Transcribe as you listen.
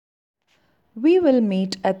We will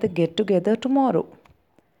meet at the get together tomorrow.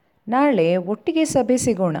 ನಾಳೆ ಒಟ್ಟಿಗೆ ಸಭೆ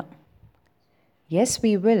ಸಿಗೋಣ. S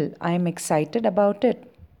we will. I am excited about it.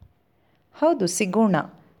 ಹೌದು, ಸಿಗೋಣ.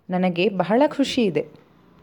 ನನಗೆ ಬಹಳ ಖುಷಿ ಇದೆ.